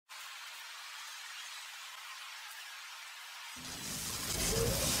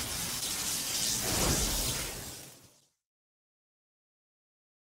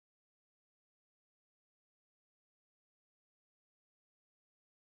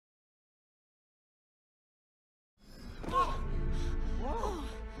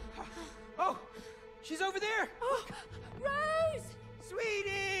Oh, she's over there! Oh, Rose!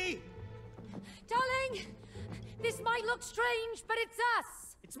 Sweetie! Darling, this might look strange, but it's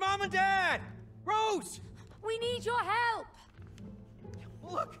us! It's Mom and Dad! Rose! We need your help!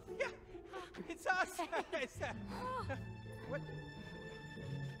 Look! Yeah! It's us! What?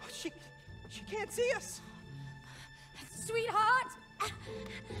 Oh, she can't see us! Sweetheart!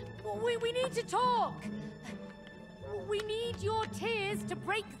 We need to talk! We need your tears to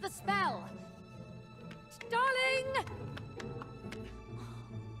break the spell! Darling!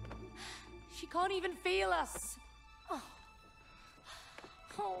 She can't even feel us. Oh,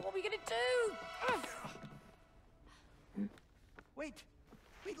 what are we gonna do? Wait,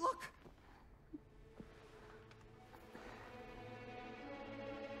 look!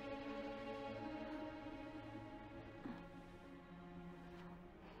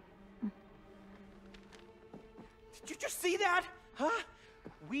 Did you just see that? Huh?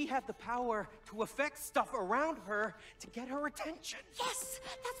 We have the power to affect stuff around her to get her attention. Yes,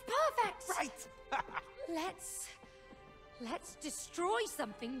 that's perfect. Right. Let's destroy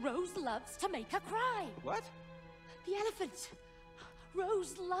something Rose loves to make her cry. What? The elephant.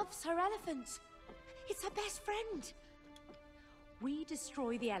 Rose loves her elephant. It's her best friend. We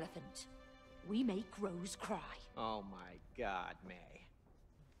destroy the elephant. We make Rose cry. Oh my God, May.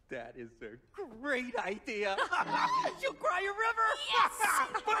 That is a great idea. She'll cry a river. Yes!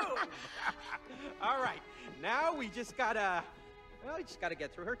 Boom! All right, now we just gotta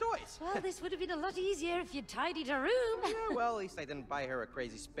get through her toys. Well, this would have been a lot easier if you'd tidied her room. Yeah, well, at least I didn't buy her a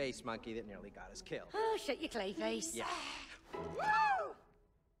crazy space monkey that nearly got us killed. Oh, shut your clay face. Yeah. Woo!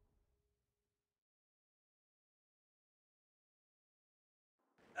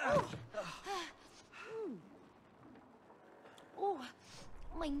 Oh,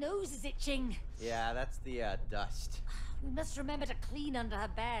 my nose is itching. Yeah, that's the dust. We must remember to clean under her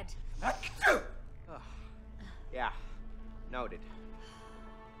bed. Yeah, noted.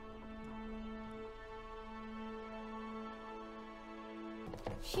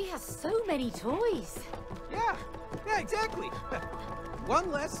 She has so many toys. Yeah, exactly.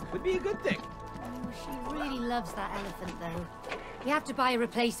 One less would be a good thing. Oh, she really loves that elephant, though. We have to buy a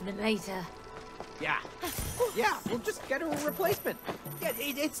replacement later. Yeah, we'll just get her a replacement. Yeah,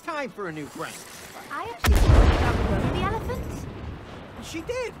 it's time for a new friend. I actually thought she outgrown the elephant. She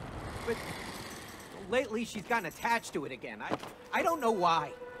did, but lately she's gotten attached to it again. I don't know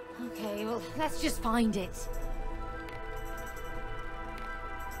why. Okay, well, let's just find it.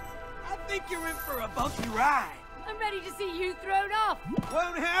 I think you're in for a bumpy ride. I'm ready to see you thrown off.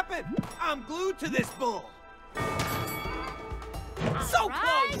 Won't happen. I'm glued to this bull. So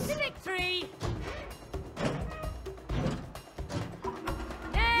Right close! to victory.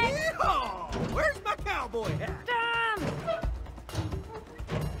 Next. Yeehaw! Where's my cowboy hat? Damn!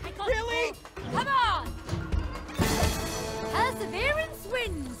 I got Really? it. Come on! Perseverance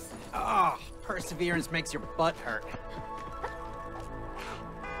wins. Oh, perseverance makes your butt hurt.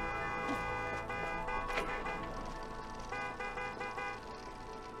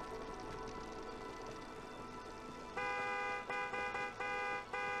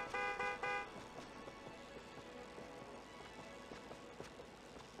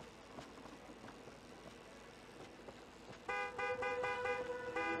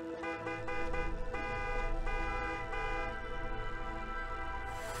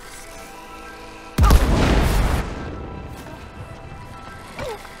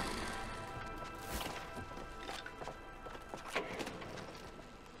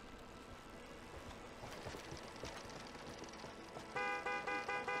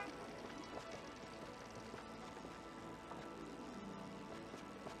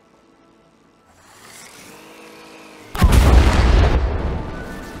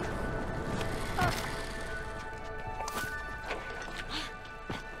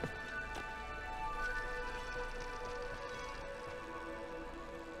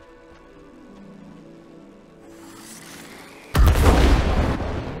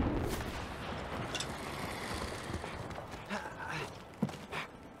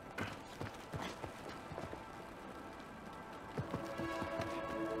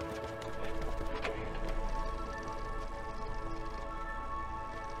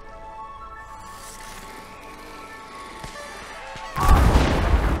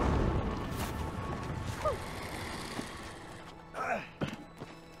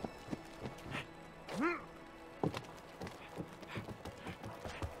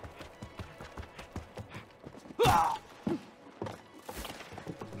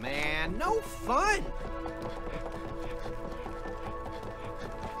 How fun!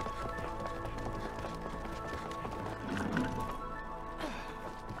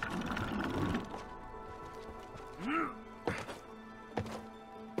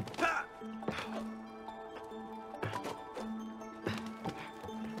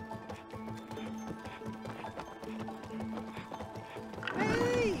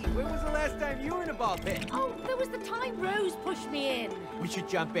 You were in a ball pit. Oh, there was the time Rose pushed me in. We should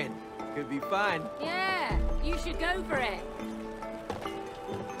jump in. Could be fun. Yeah, you should go for it.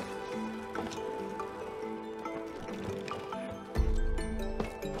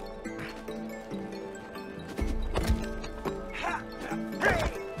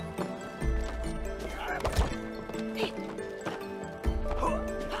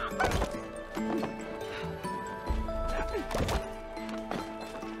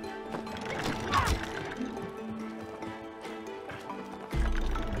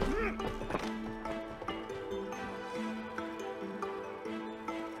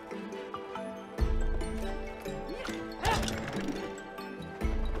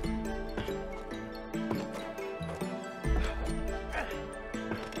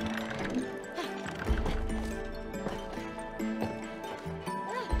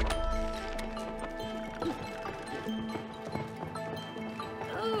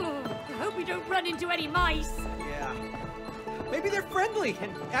 Run into any mice. Yeah. Maybe they're friendly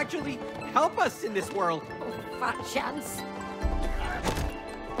and actually help us in this world. Oh, fat chance.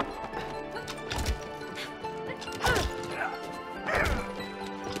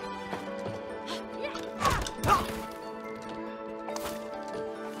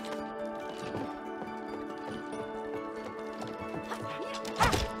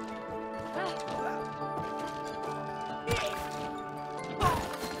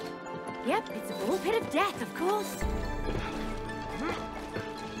 Yep, it's a ball pit of death, of course.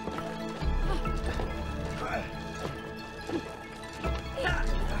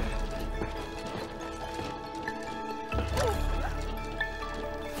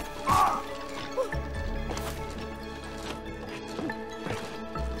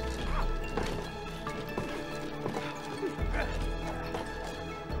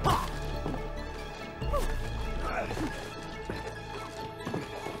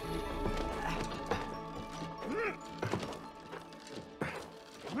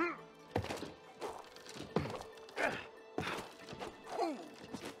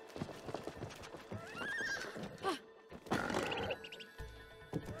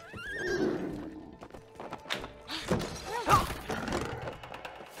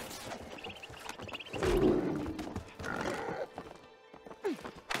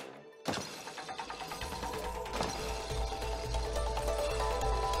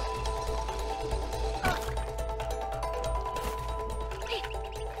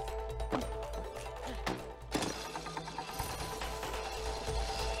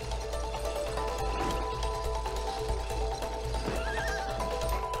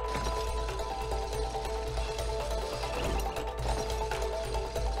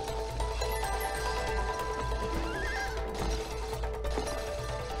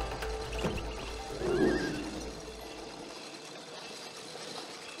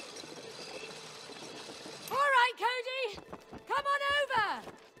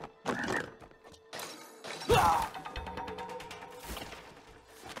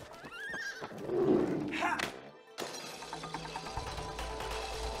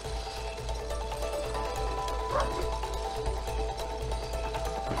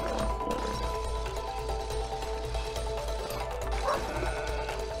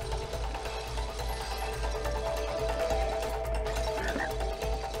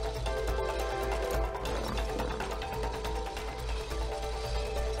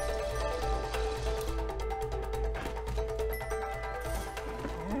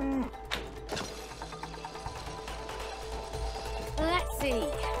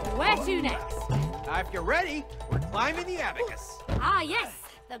 Where to next? If you're ready, we're climbing the abacus. Ah, yes,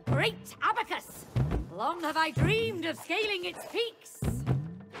 the great abacus. Long have I dreamed of scaling its peaks.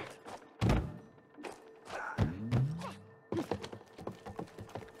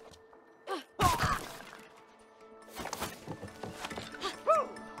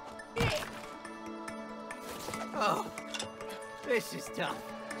 Oh, this is tough.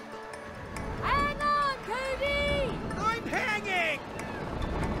 Hang on, Cody! I'm hanging!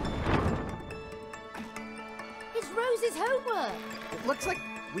 It's Rose's homework. It looks like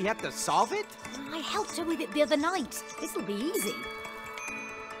we have to solve it? I helped her with it the other night. This'll be easy.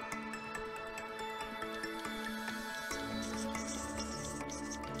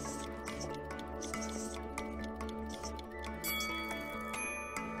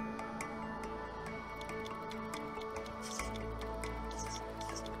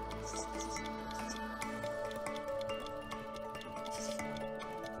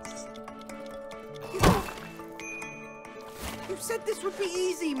 said this would be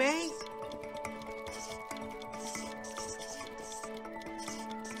easy, May.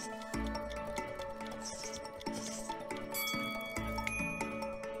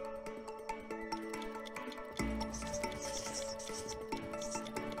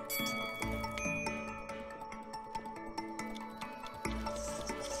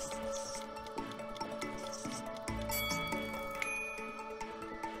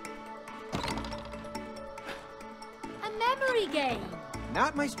 Memory game.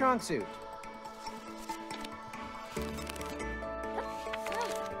 Not my strong suit.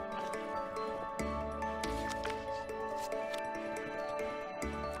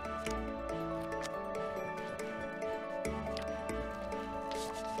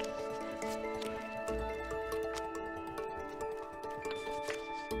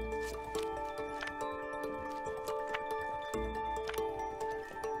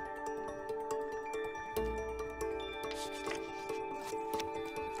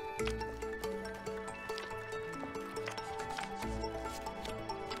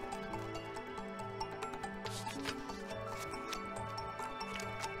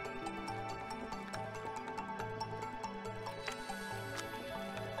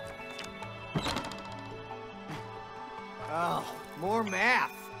 Oh, more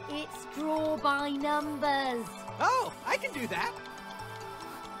math. It's draw by numbers. Oh, I can do that.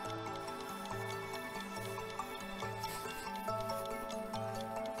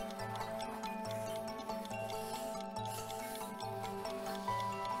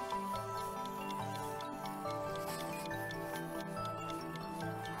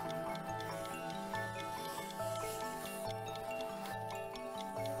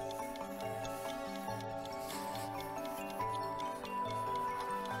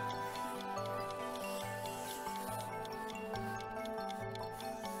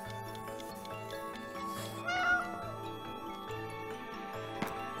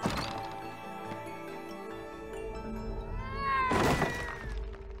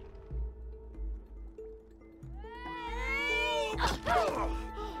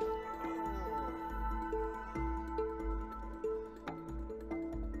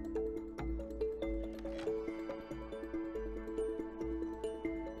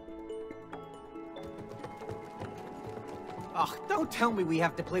 Oh, don't tell me we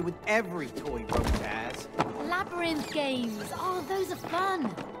have to play with every toy Rose has. Labyrinth games. Oh, those are fun.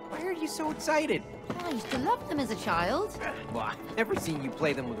 Why are you so excited? I used to love them as a child. Well, I've never seen you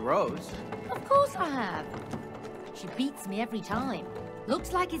play them with Rose. Of course I have. She beats me every time.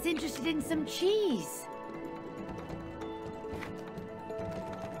 Looks like it's interested in some cheese.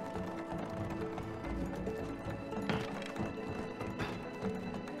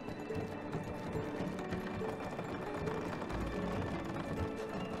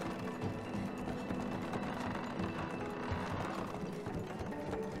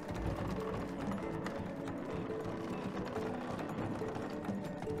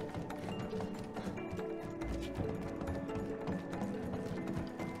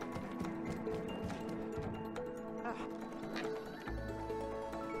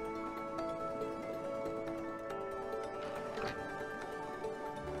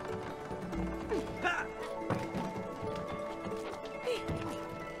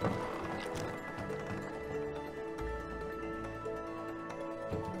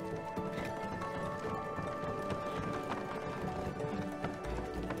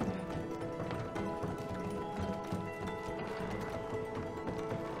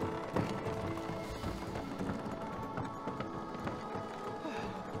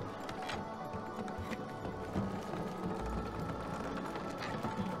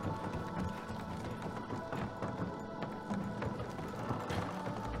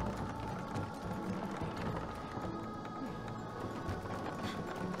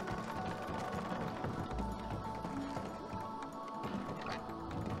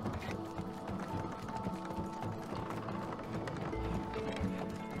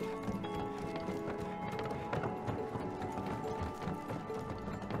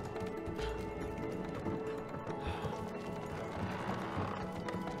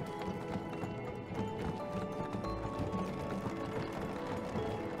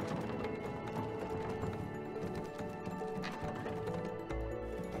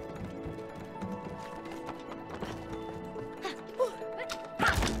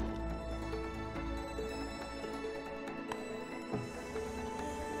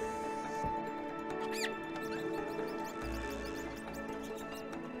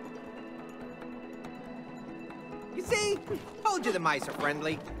 You see? Told you the mice are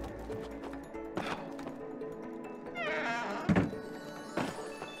friendly.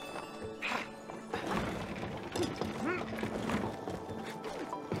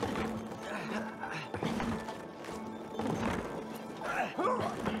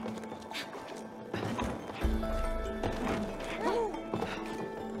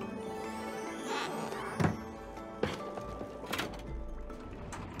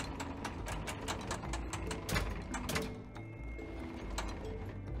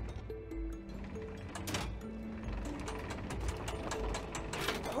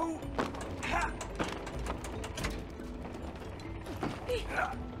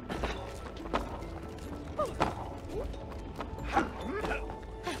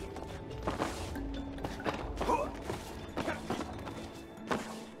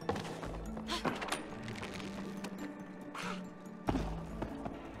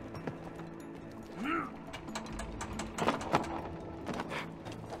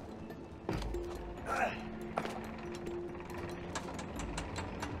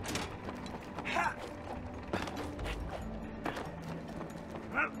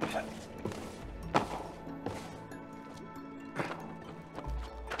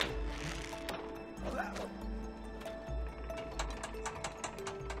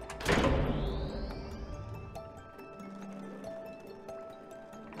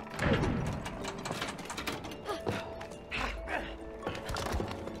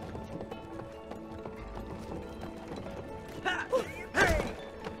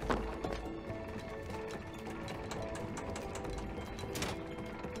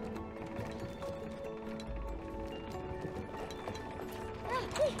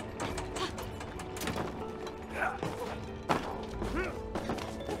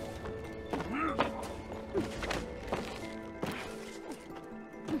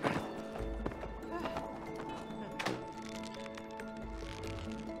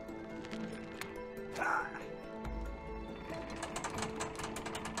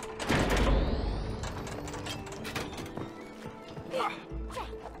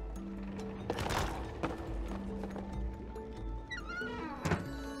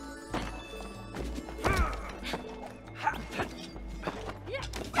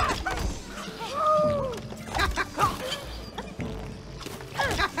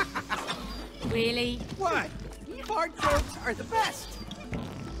 Really? What? Fart jokes are the best.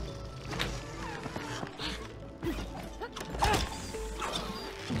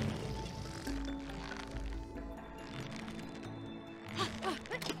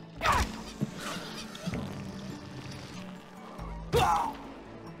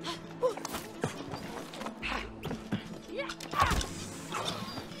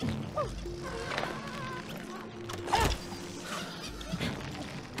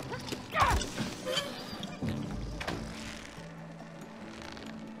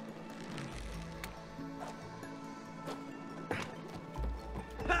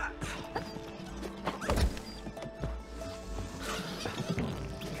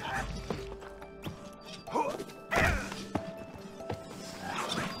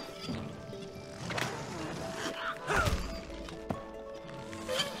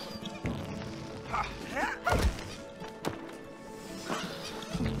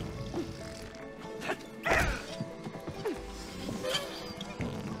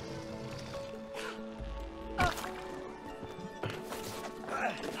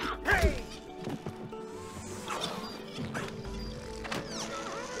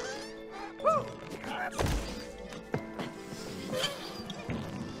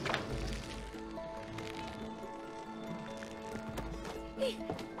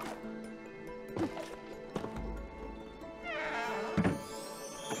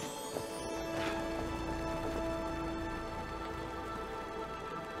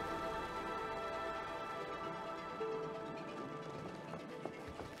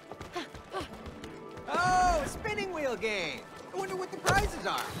 Spinning wheel game. I wonder what the prizes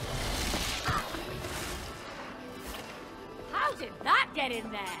are. How did that get in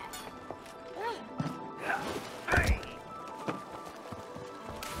there?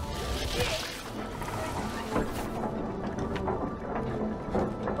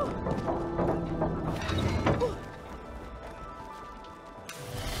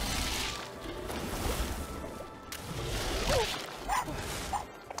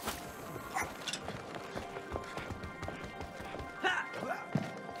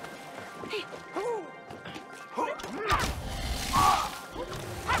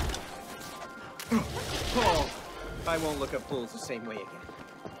 I won't look at pools the same way again.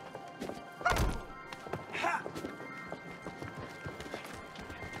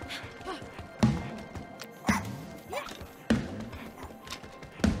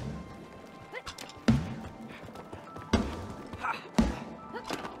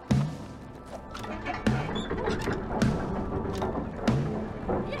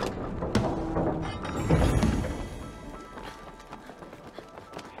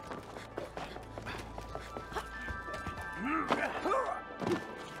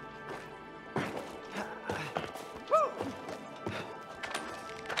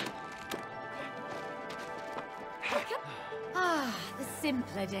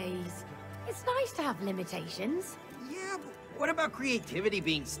 simpler days. It's nice to have limitations. Yeah, but what about creativity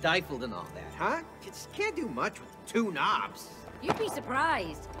being stifled and all that, huh? You just can't do much with 2 knobs. You'd be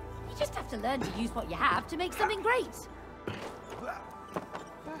surprised. You just have to learn to use what you have to make something great.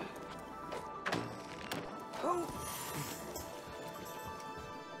 Oh.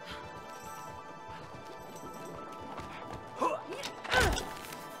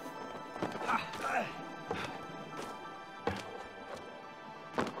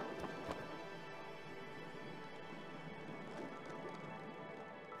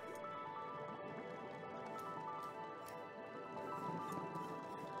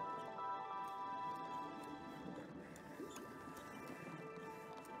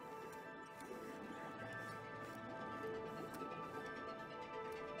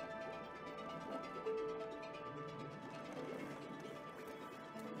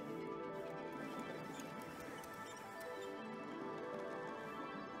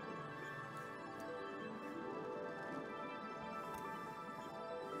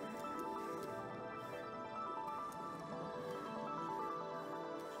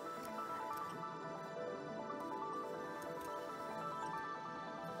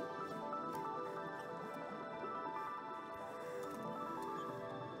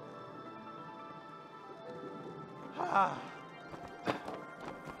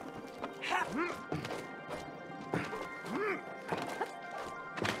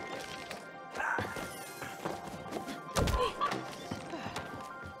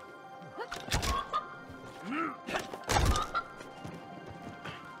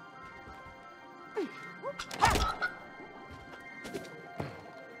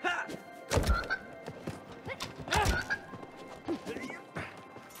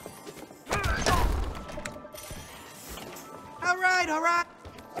 All right.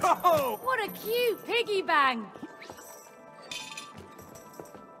 Oh! What a cute piggy bank.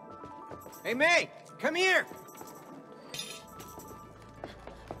 Hey, May, come here.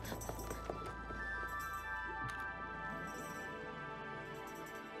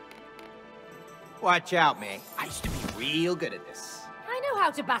 Watch out, May. I used to be real good at this. I know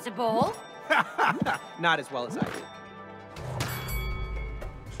how to bat a ball. Not as well as I do.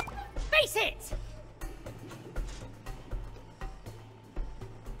 Face it!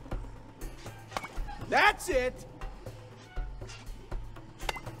 That's it!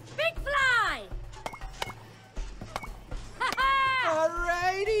 Big fly!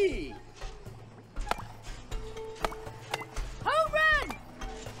 Alrighty! Home run!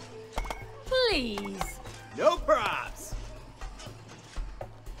 Please. No props!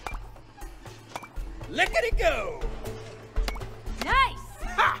 Lickety go! Nice!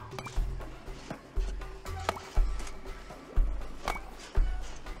 Ha!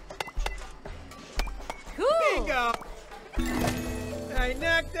 Cool! Bingo! I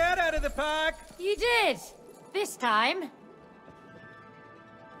knocked that out of the park! You did! This time.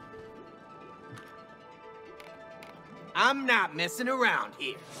 I'm not messing around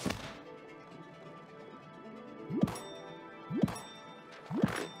here.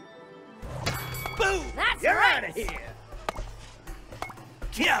 Boom! That's You're right. out of here!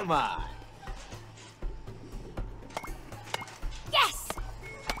 Come on! Yes!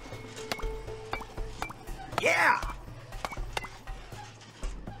 Yeah!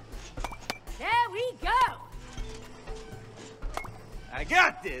 There we go! I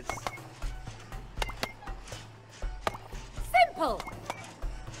got this! Simple!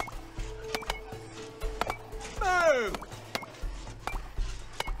 Move!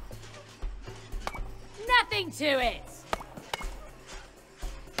 Nothing to it!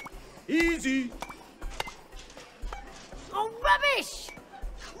 Easy! Oh, rubbish!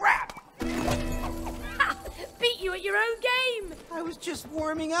 Crap! Ha! Beat you at your own game! I was just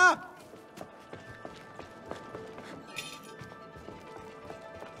warming up.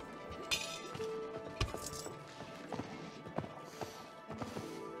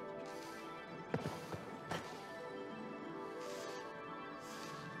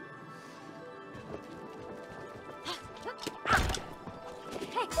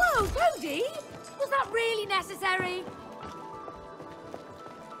 Hey, whoa, Cody! Was that really necessary?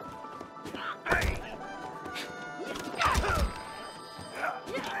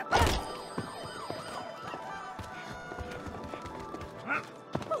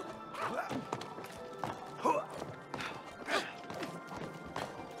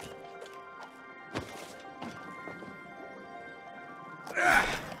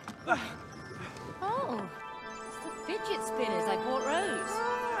 Oh, it's the fidget spinners I bought Rose.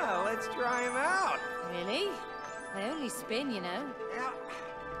 Ah, let's try him out. Really? They only spin, you know. Yeah.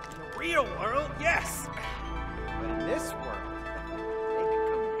 In the real world, yes. But in this world, they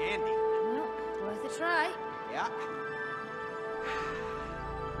Yeah.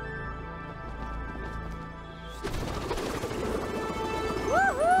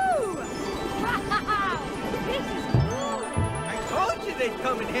 Woohoo! Wow! This is cool! I told you they'd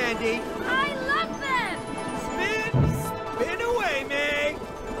come in handy. I love them! Spin away, May!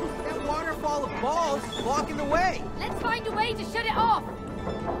 That waterfall of balls is blocking the way. Let's find a way to shut it off!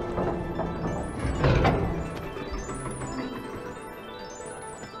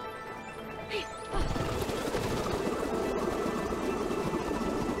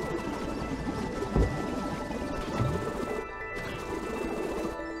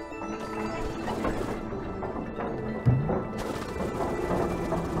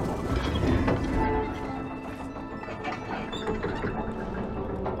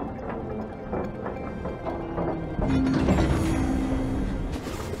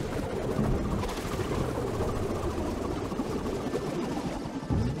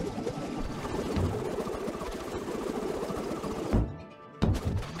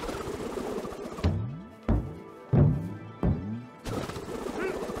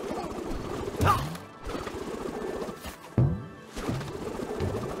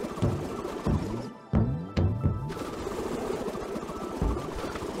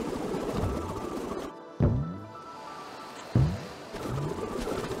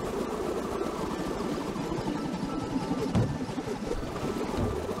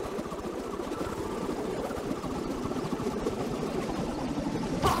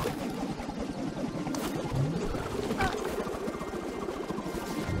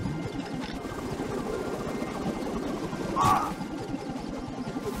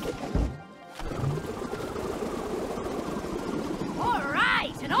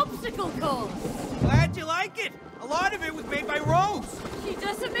 Glad you like it. A lot of it was made by Rose. She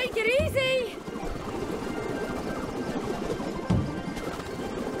doesn't make it easy.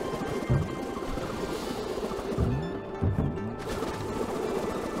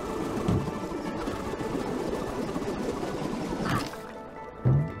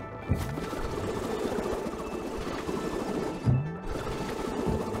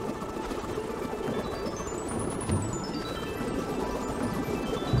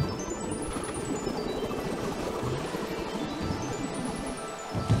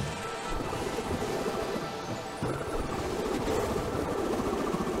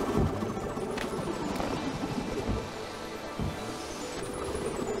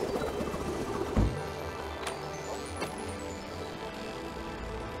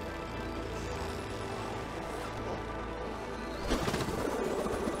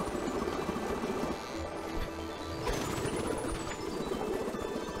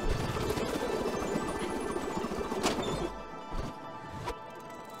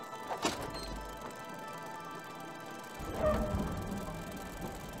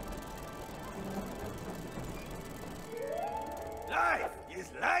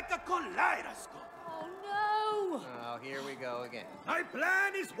 Oh, here we go again. My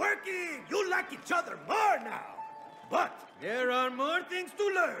plan is working! You like each other more now! But there are more things to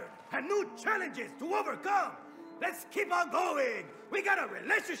learn and new challenges to overcome! Let's keep on going! We got a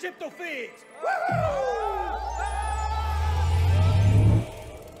relationship to fix! Woo-hoo!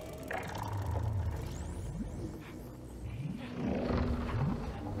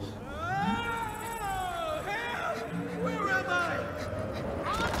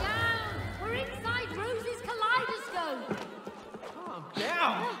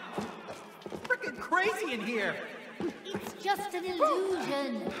 Crazy in here. It's just an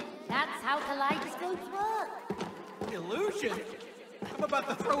illusion. That's how kaleidoscopes work. Illusion? I'm about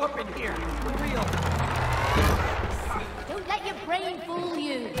to throw up in here. For real. Don't let your brain fool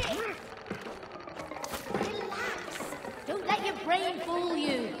you. Relax. Don't let your brain fool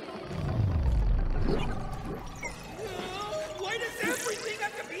you. Why does everything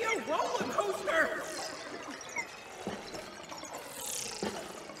have to be a roller coaster?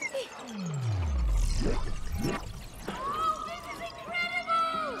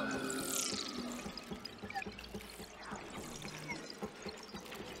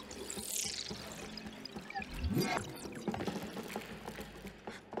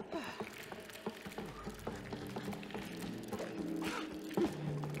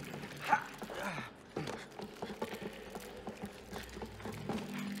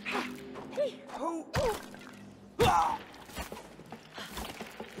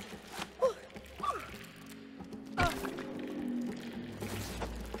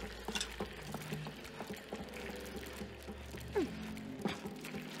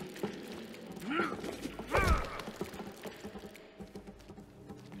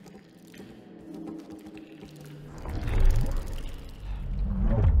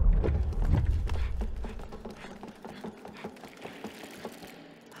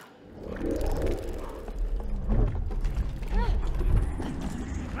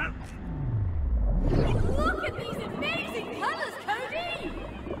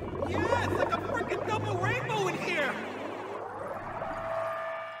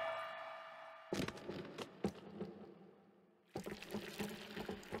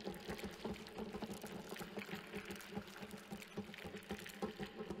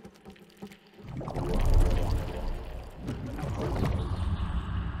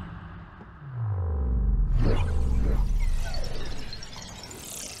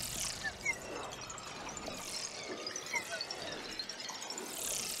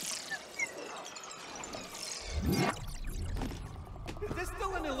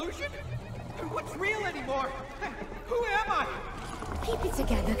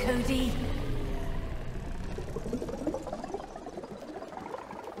 together, Cody.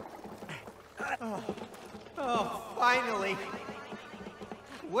 Oh, finally.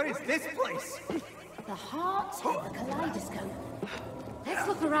 What is this place? The heart of the kaleidoscope. Let's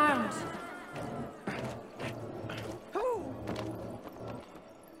look around.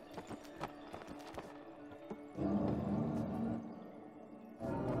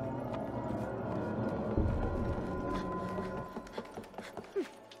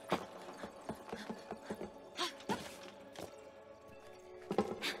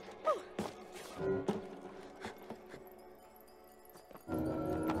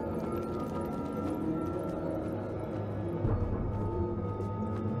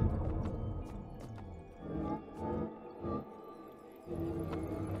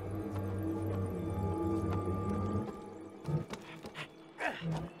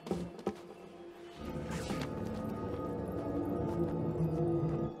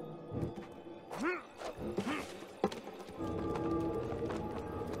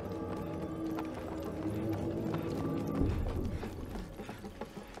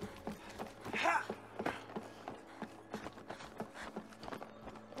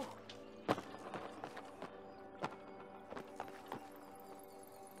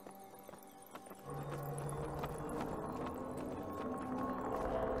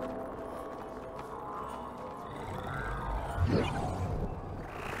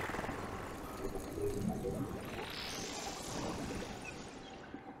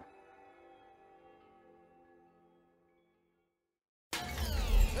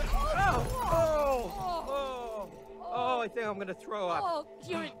 I think I'm gonna throw up. Oh,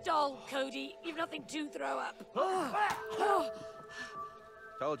 you're a doll, Cody. You've nothing to throw up.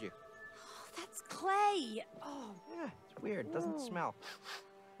 Told you. Oh, that's clay. Oh. Yeah, it's weird. It doesn't smell.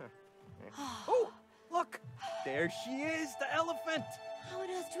 Oh, look! There she is, the elephant! How on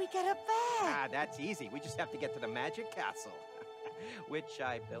earth do we get up there? Ah, that's easy. We just have to get to the magic castle. Which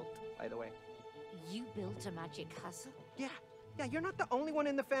I built, by the way. You built a magic castle? Yeah, you're not the only one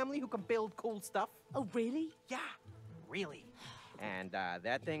in the family who can build cool stuff. Oh, really? Yeah, really. And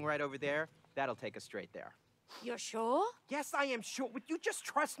that thing right over there, that'll take us straight there. You're sure? Yes, I am sure. Would you just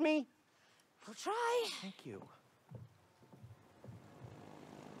trust me? I'll try. Thank you.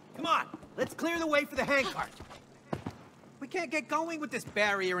 Come on, let's clear the way for the handcart. We can't get going with this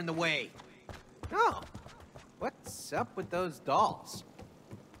barrier in the way. Oh, what's up with those dolls?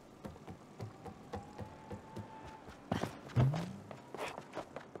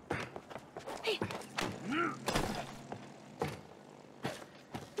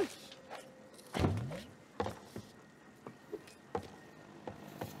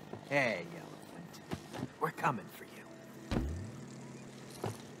 Hey, elephant. We're coming for you.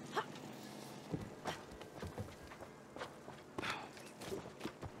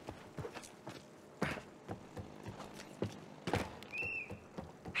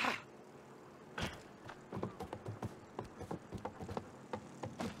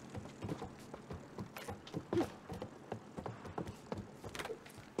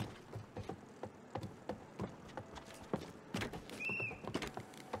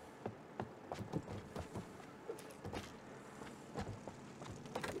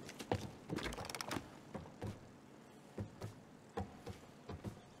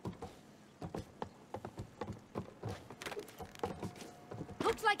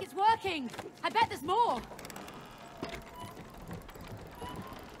 Looks like it's working. I bet there's more.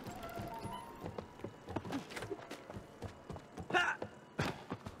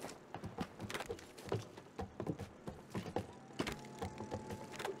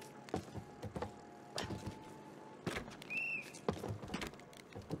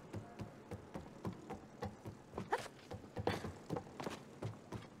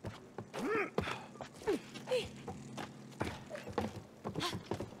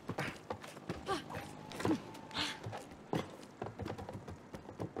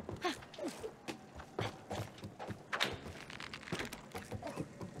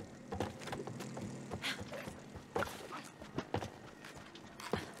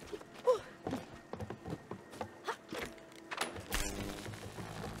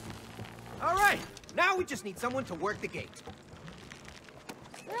 All right, now we just need someone to work the gate.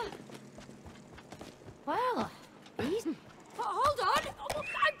 Well, easy. Oh, hold on! Oh,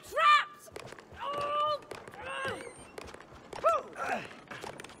 I'm trapped!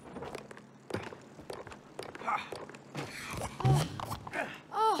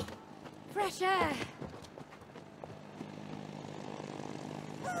 Oh, fresh air.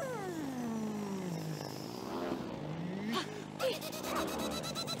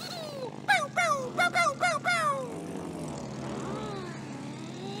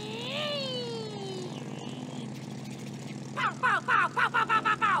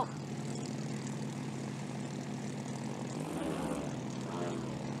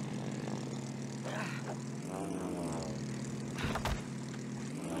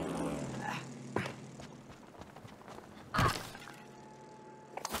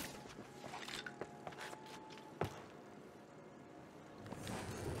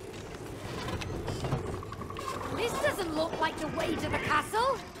 look like the way to the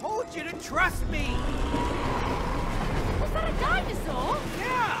castle. Told you to trust me. Was that a dinosaur?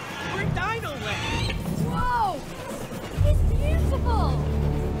 Yeah, we're in Dino Land. Whoa! It's beautiful!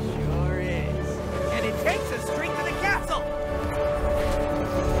 Sure is. And it takes us straight to the castle.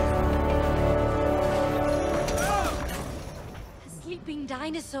 A sleeping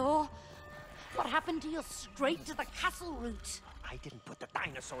dinosaur. What happened to your straight to the castle route? I didn't put the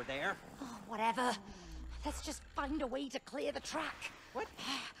dinosaur there. Oh, whatever. Let's just find a way to clear the track. What?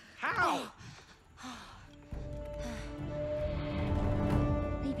 How?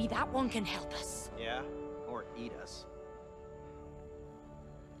 Maybe that one can help us. Yeah, or eat us.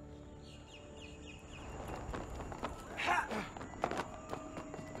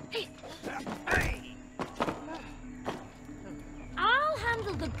 I'll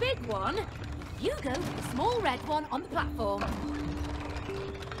handle the big one. You go for the small red one on the platform.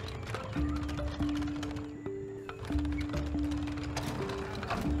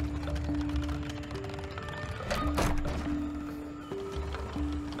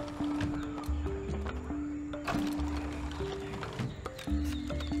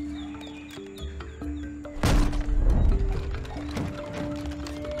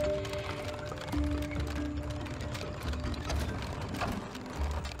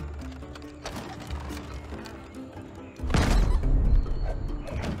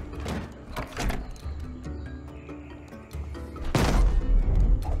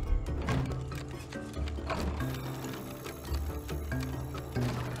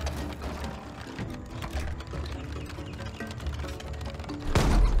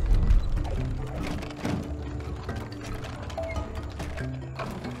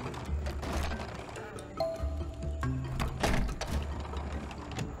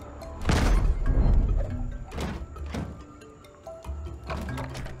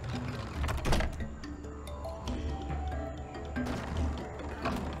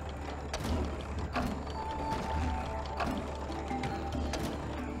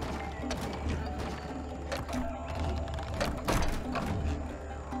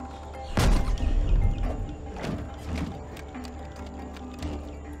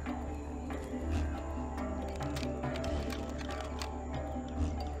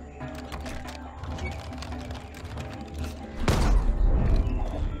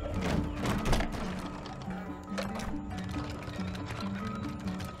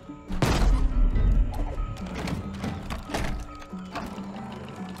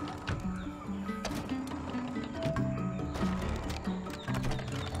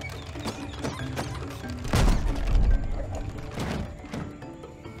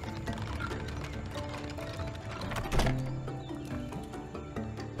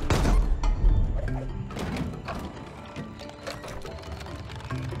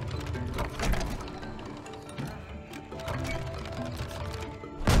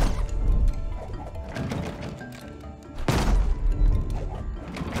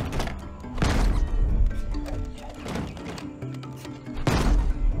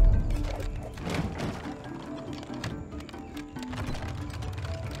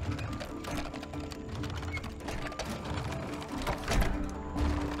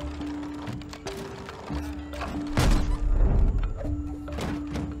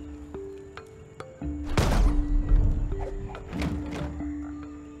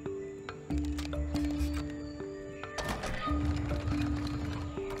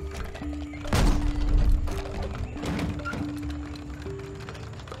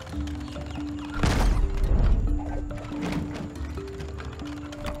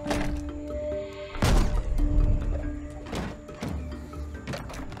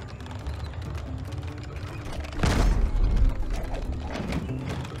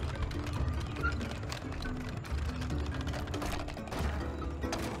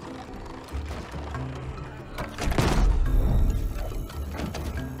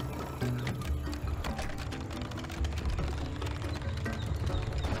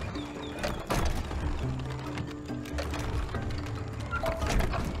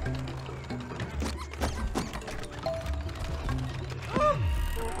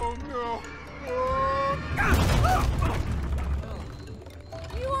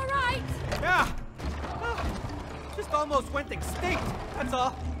 almost went extinct, that's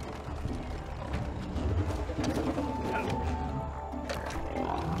all.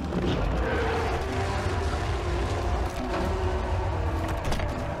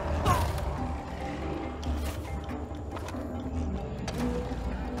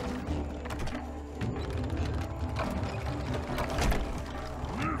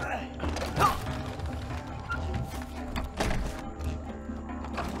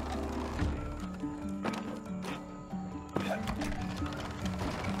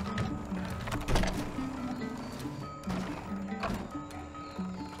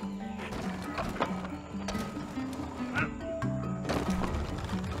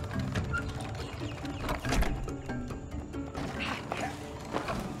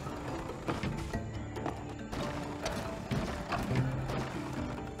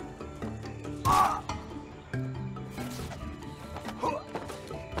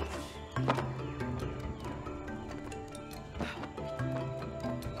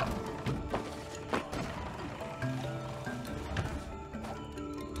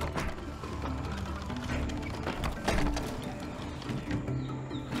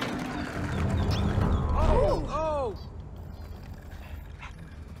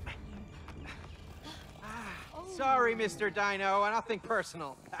 Sorry, Mr. Dino, nothing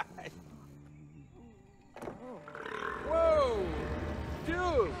personal. Whoa!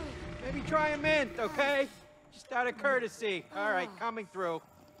 Dude! Maybe try a mint, okay? Just out of courtesy. All right, coming through.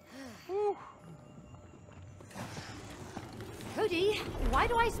 Whew. Cody, why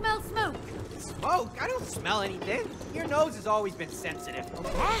do I smell smoke? Smoke? I don't smell anything. Your nose has always been sensitive.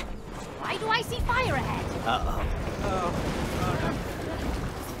 Huh? Why do I see fire ahead? Uh-oh.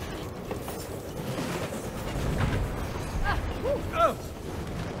 Oh no.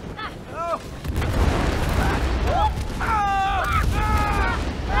 Oh!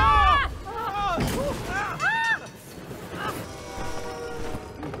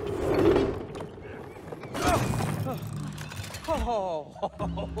 Oh!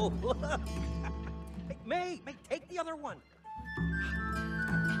 Oh, look. Hey, May, take the other one.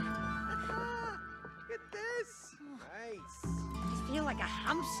 Look at this. Nice. I feel like a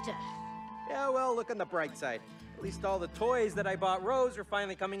hamster. Yeah, well, look on the bright side. At least all the toys that I bought Rose are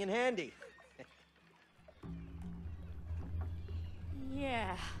finally coming in handy.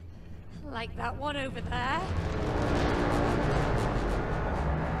 Yeah, like that one over there.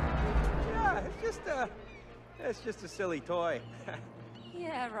 Yeah, it's just a silly toy.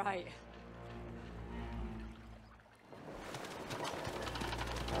 Yeah, right.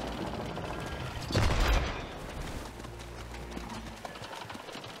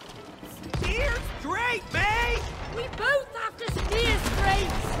 Steer straight, May! We both have to steer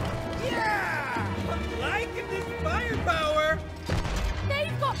straight! Yeah! I'm liking this firepower!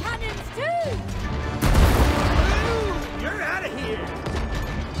 They've got cannons too! Ooh, you're out of here!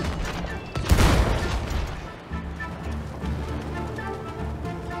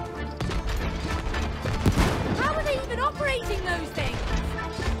 How are they even operating those things?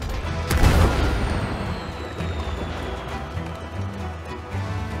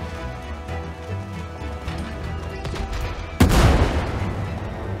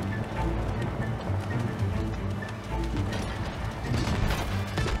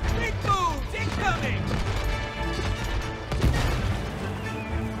 Big moves incoming!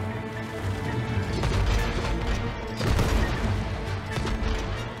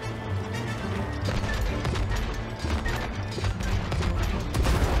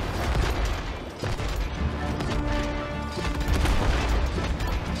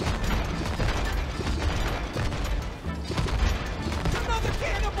 Another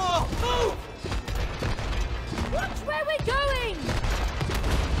cannonball! Move! Watch where we're going!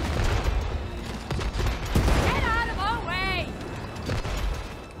 Get out of our way!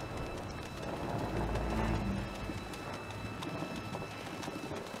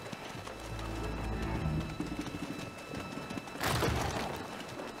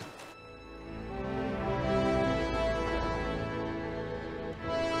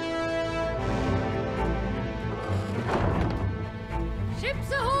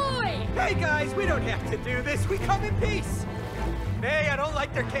 Ships ahoy! Hey guys, we don't have to do this. We come in peace. Hey, I don't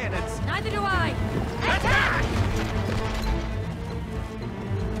like their cannons. Neither do I. Attack!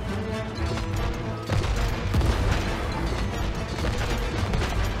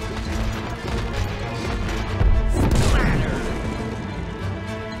 Splatter!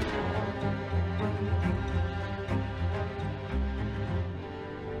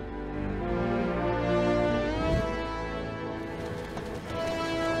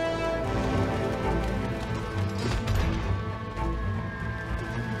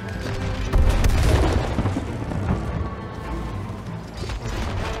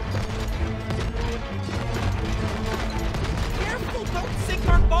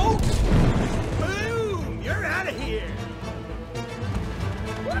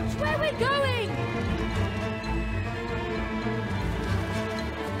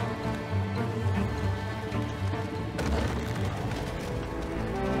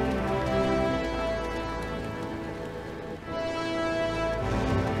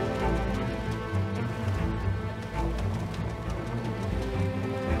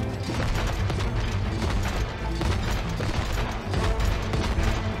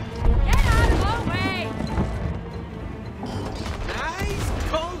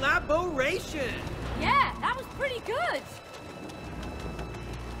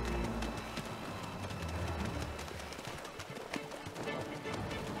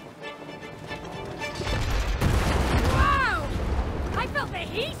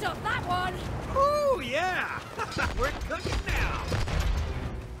 heat off that one! Ooh, yeah! We're cooking now!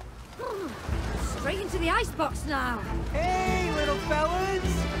 Straight into the icebox now. Hey, little fellas!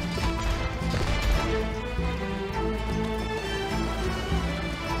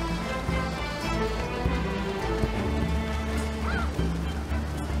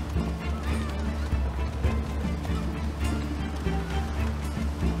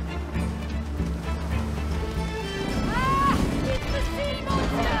 It's the sea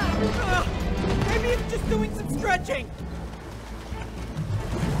monster! Maybe it's just doing some stretching!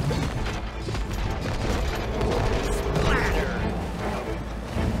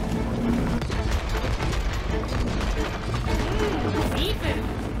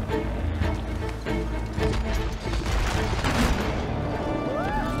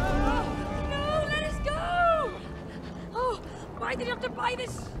 Why did you have to buy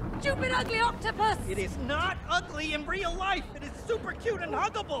this stupid, ugly octopus? It is not ugly in real life. It is super cute and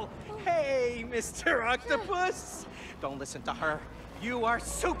huggable. Hey, Mr. Octopus. Don't listen to her. You are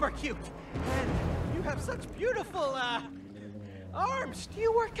super cute. And you have such beautiful, arms. Do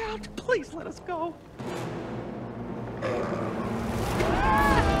you work out? Please let us go.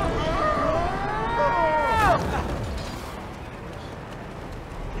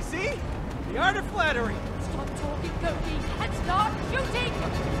 You see? The art of flattery. Stop talking, Cody, and start shooting!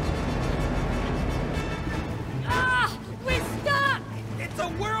 Ah! We're stuck! It's a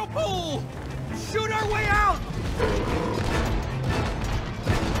whirlpool! Shoot our way out!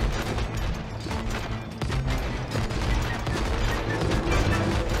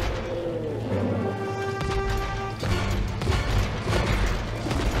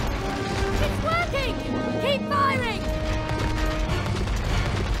 It's working! Keep firing!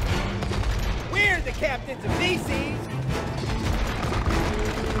 We're the captains of these seas!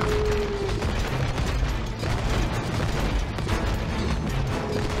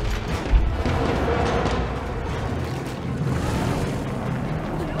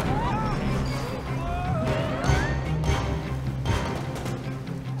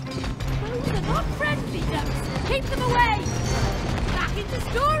 Those are not friendly ducks! Keep them away! Back into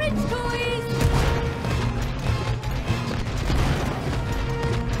storage, toys!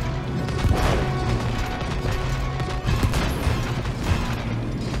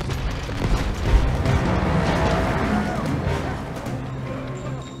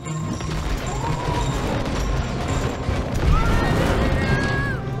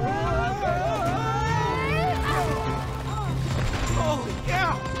 Holy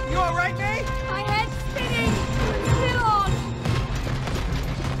cow! You alright, mate? My head's spinning! Still on!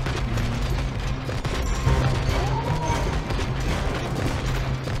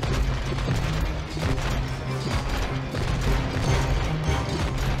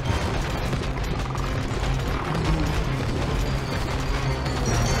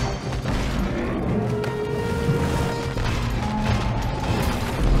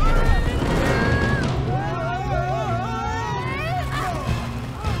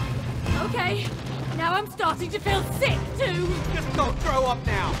 Okay, now I'm starting to feel sick too! Just don't throw up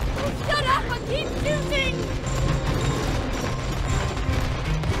now! Shut up and keep shooting!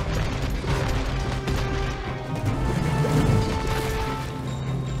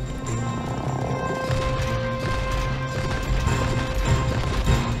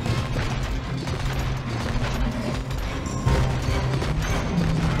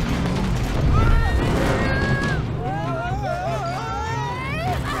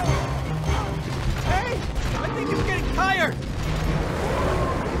 Hey! I think it's getting tired!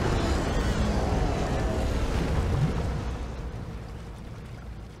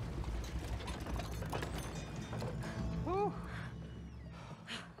 Whew.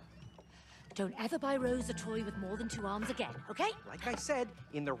 Don't ever buy Rose a toy with more than 2 arms again, okay? Like I said,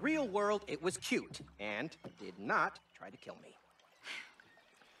 in the real world, it was cute and did not try to kill me.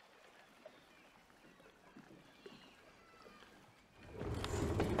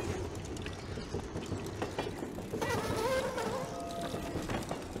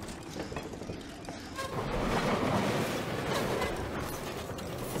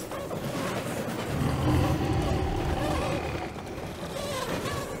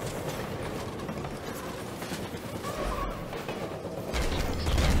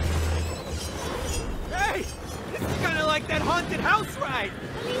 Hey! This is kind of like that haunted house ride!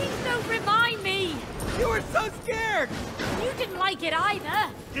 Please don't remind me! You were so scared! You didn't like it either!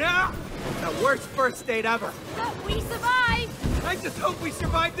 Yeah! The worst first date ever! But we survived! I just hope we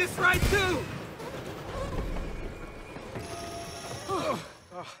survive this ride too!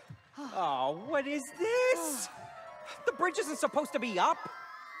 Oh, what is this? The bridge isn't supposed to be up!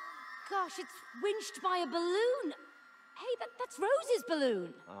 Gosh, it's winched by a balloon. Hey, that's Rose's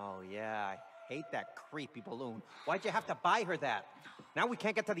balloon. Oh, yeah, I hate that creepy balloon. Why'd you have to buy her that? Now we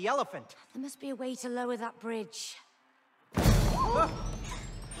can't get to the elephant. There must be a way to lower that bridge. Hey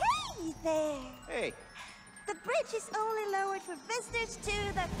there! Hey. The bridge is only lowered for visitors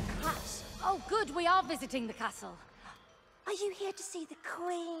to the castle. Oh, good, we are visiting the castle. Are you here to see the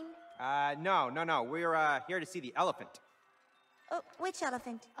Queen? No. We're here to see the elephant. Oh, which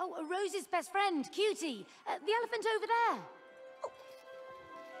elephant? Oh, Rose's best friend, Cutie. The elephant over there.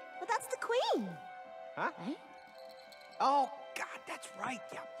 Well, that's the Queen. Huh? Eh? Oh, God, that's right,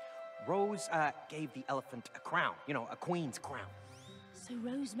 yeah. Rose gave the elephant a crown. You know, a queen's crown. So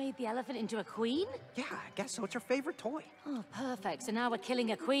Rose made the elephant into a queen? Yeah, I guess so. It's her favorite toy. Oh, perfect. So now we're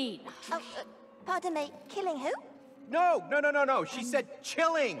killing a queen. Oh, pardon me, killing who? No. She said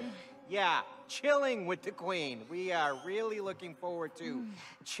chilling. Yeah, chilling with the queen. We are really looking forward to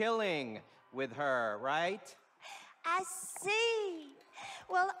chilling with her, right? I see.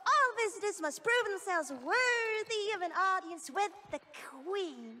 Well, all visitors must prove themselves worthy of an audience with the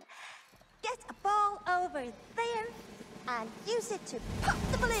Queen. Get a ball over there and use it to pop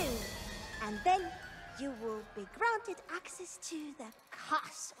the balloon. And then you will be granted access to the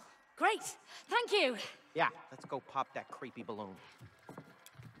castle. Great. Thank you. Yeah, let's go pop that creepy balloon.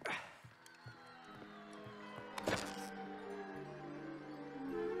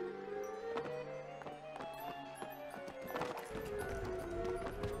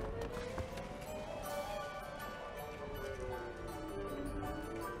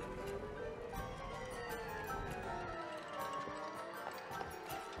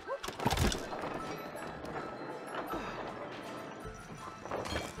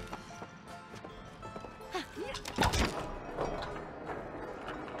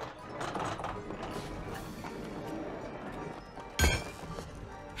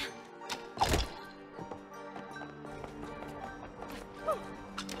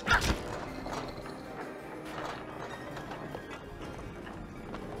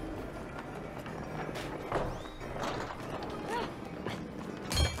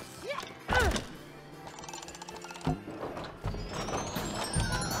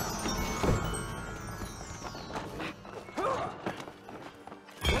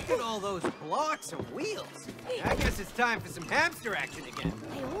 All those blocks and wheels. I guess it's time for some hamster action again.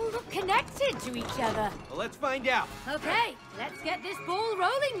 They all look connected to each other. Well, let's find out. Okay, let's get this ball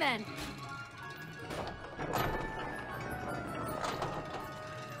rolling then.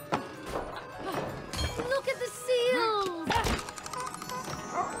 Look at the seals!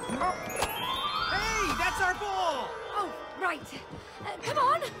 Hey, that's our ball! Oh, right. Come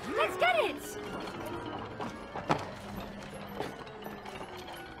on, let's get it!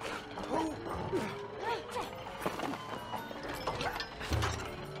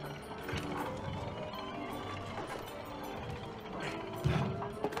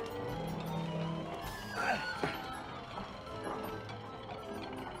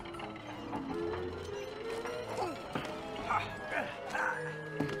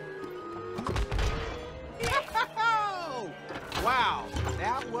 Wow,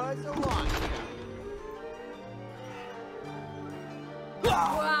 that was a launch.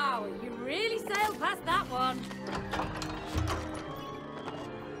 Wow, you really sailed past that one.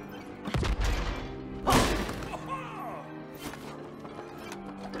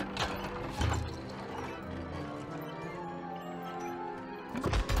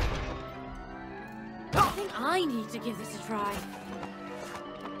 I think I need to give this a try.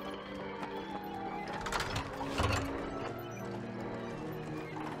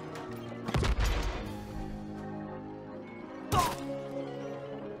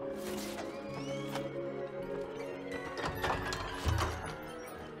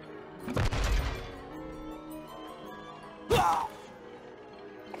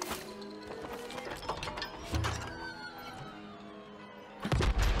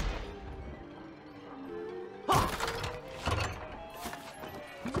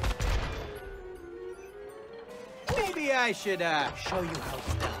 Maybe I should show you how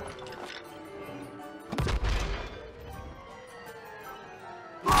it's done.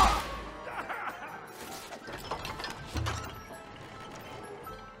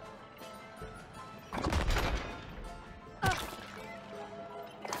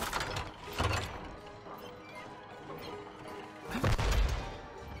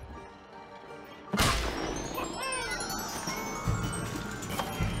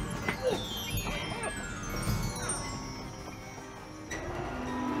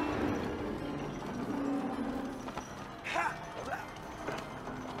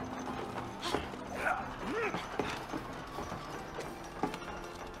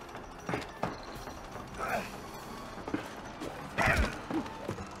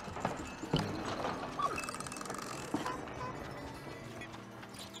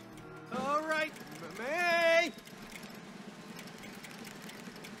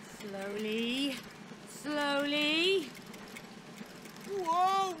 Slowly. Slowly.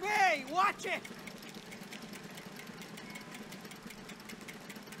 Whoa, hey, watch it!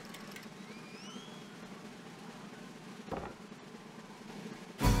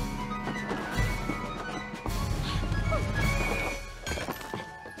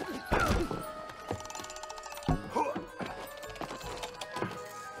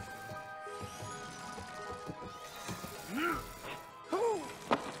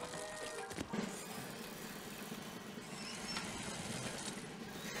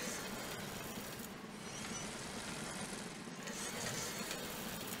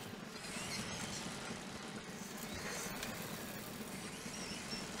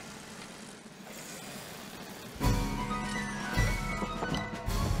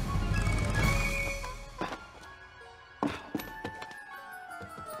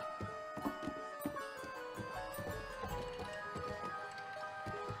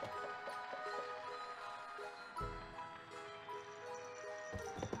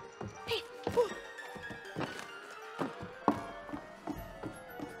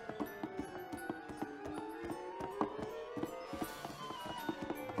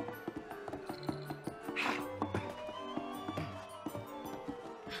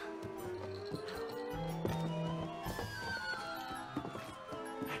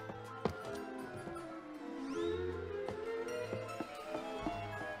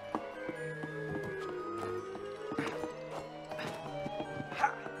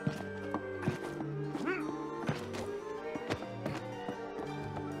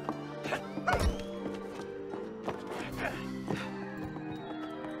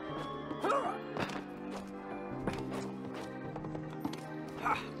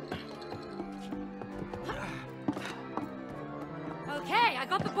 Okay, I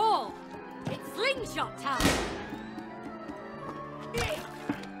got the ball. It's slingshot time.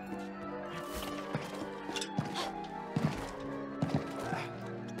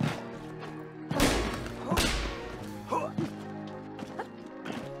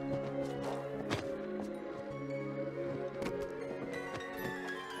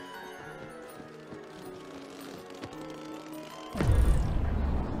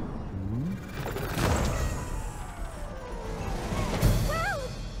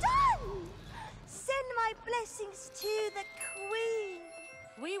 To the Queen.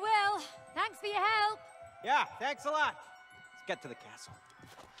 We will. Thanks for your help. Yeah, thanks a lot. Let's get to the castle.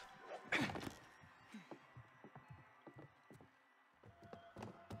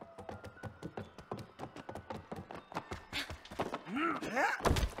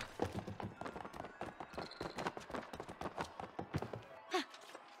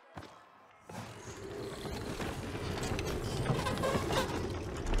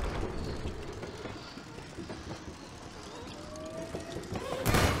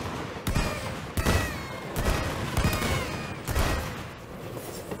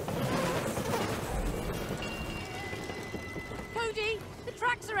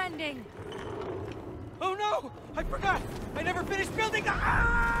 Ending. Oh no! I forgot! I never finished building the...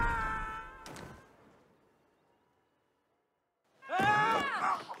 Ah!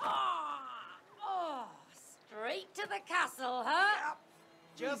 Oh, straight to the castle, huh?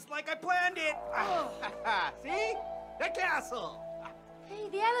 Just like I planned it! See? The castle! Hey,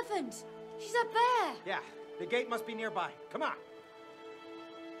 the elephant! She's up there! Yeah, the gate must be nearby. Come on!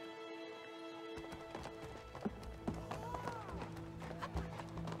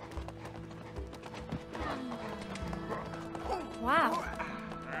 Wow.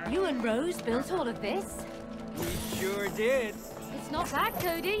 You and Rose built all of this? We sure did. It's not bad,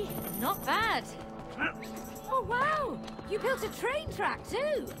 Cody. Not bad. Oh, wow. You built a train track,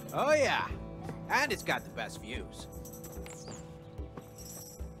 too. Oh, yeah. And it's got the best views.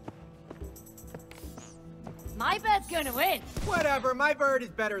 My bird's gonna win. Whatever. My bird is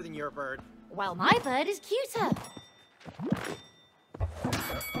better than your bird. Well, my bird is cuter.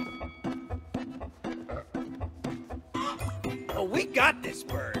 Oh, we got this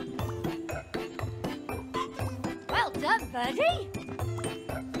bird. Well done, birdie.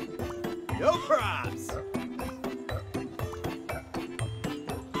 No props.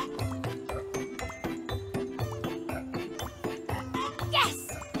 Yes!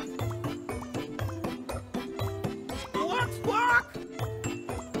 Walk!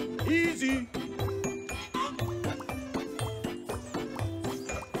 Easy.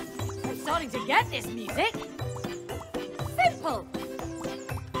 I'm starting to get this music. Simple.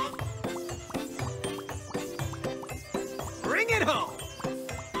 Bring it home.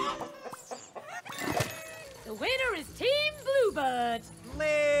 The winner is Team Bluebird.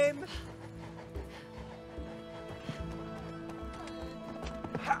 Lame.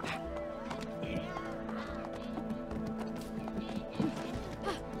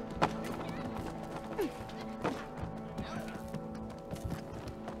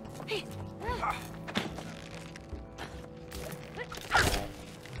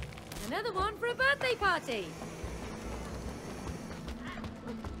 Another one for a birthday party.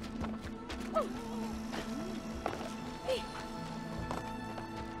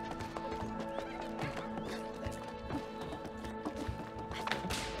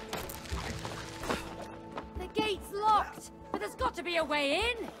 The gate's locked, but there's got to be a way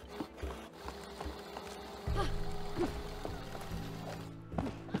in.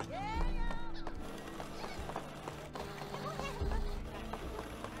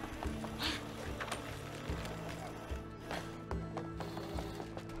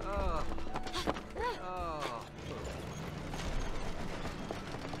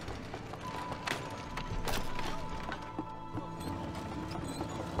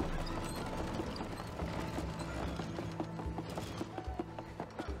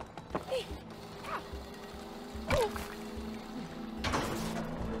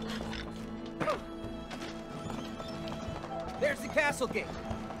 There's the castle gate.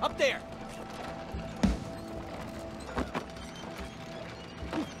 Up there.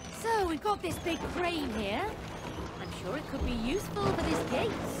 So, we've got this big crane here. I'm sure it could be useful for this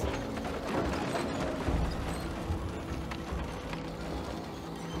gate.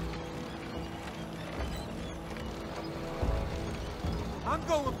 I'm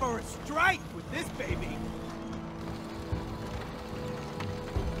going for a strike with this baby.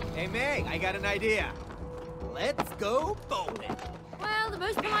 Hey, May, I got an idea. Let's go bowling. Well, the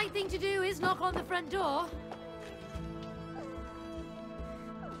most polite thing to do is knock on the front door.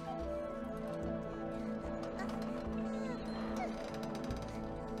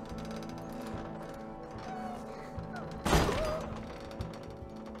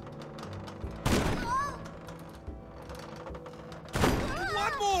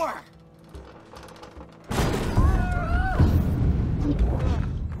 One more!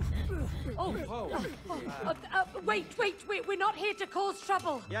 Wait, we're not here to cause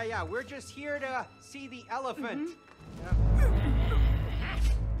trouble. Yeah, we're just here to see the elephant.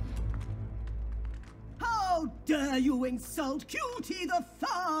 How dare you insult Cutie the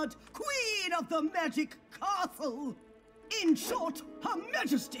Third, Queen of the Magic Castle? In short, Her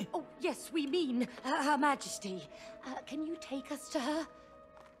Majesty. Oh, yes, we mean Her Majesty. Can you take us to her?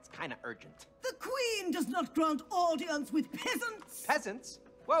 It's kind of urgent. The Queen does not grant audience with peasants. Peasants?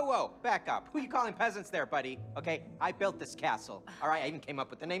 Whoa, back up. Who you calling peasants there, buddy? Okay, I built this castle. All right, I even came up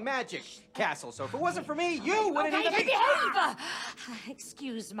with the name Magic Castle, so if it wasn't for me, you wouldn't Okay, even be... behave!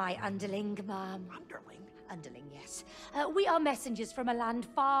 Excuse my underling, ma'am. Underling? Underling, yes. We are messengers from a land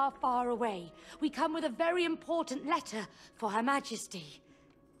far, far away. We come with a very important letter for Her Majesty.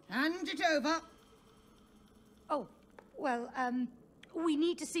 Hand it over. Oh, well, we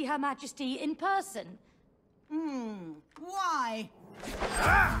need to see Her Majesty in person. Why?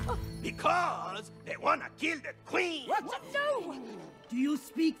 Because they wanna kill the queen. What? No! Do you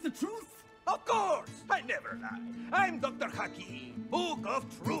speak the truth? Of course, I never lie. I'm Dr. Hakim, Book of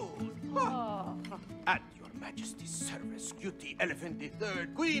Truth. At your Majesty's service, Cutie Elephant the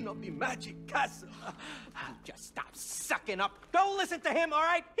Third, Queen of the Magic Castle. Just stop sucking up. Don't listen to him, all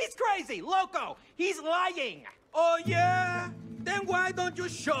right? He's crazy, loco. He's lying. Oh, yeah? Then why don't you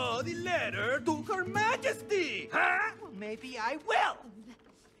show the letter to Her Majesty, huh? Well, maybe I will.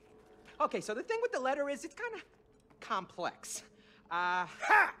 Okay, so the thing with the letter is it's kind of complex.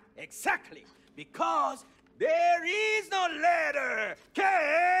 Ha! Exactly. Because there is no letter.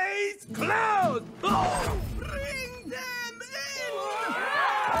 Case closed. Oh! Bring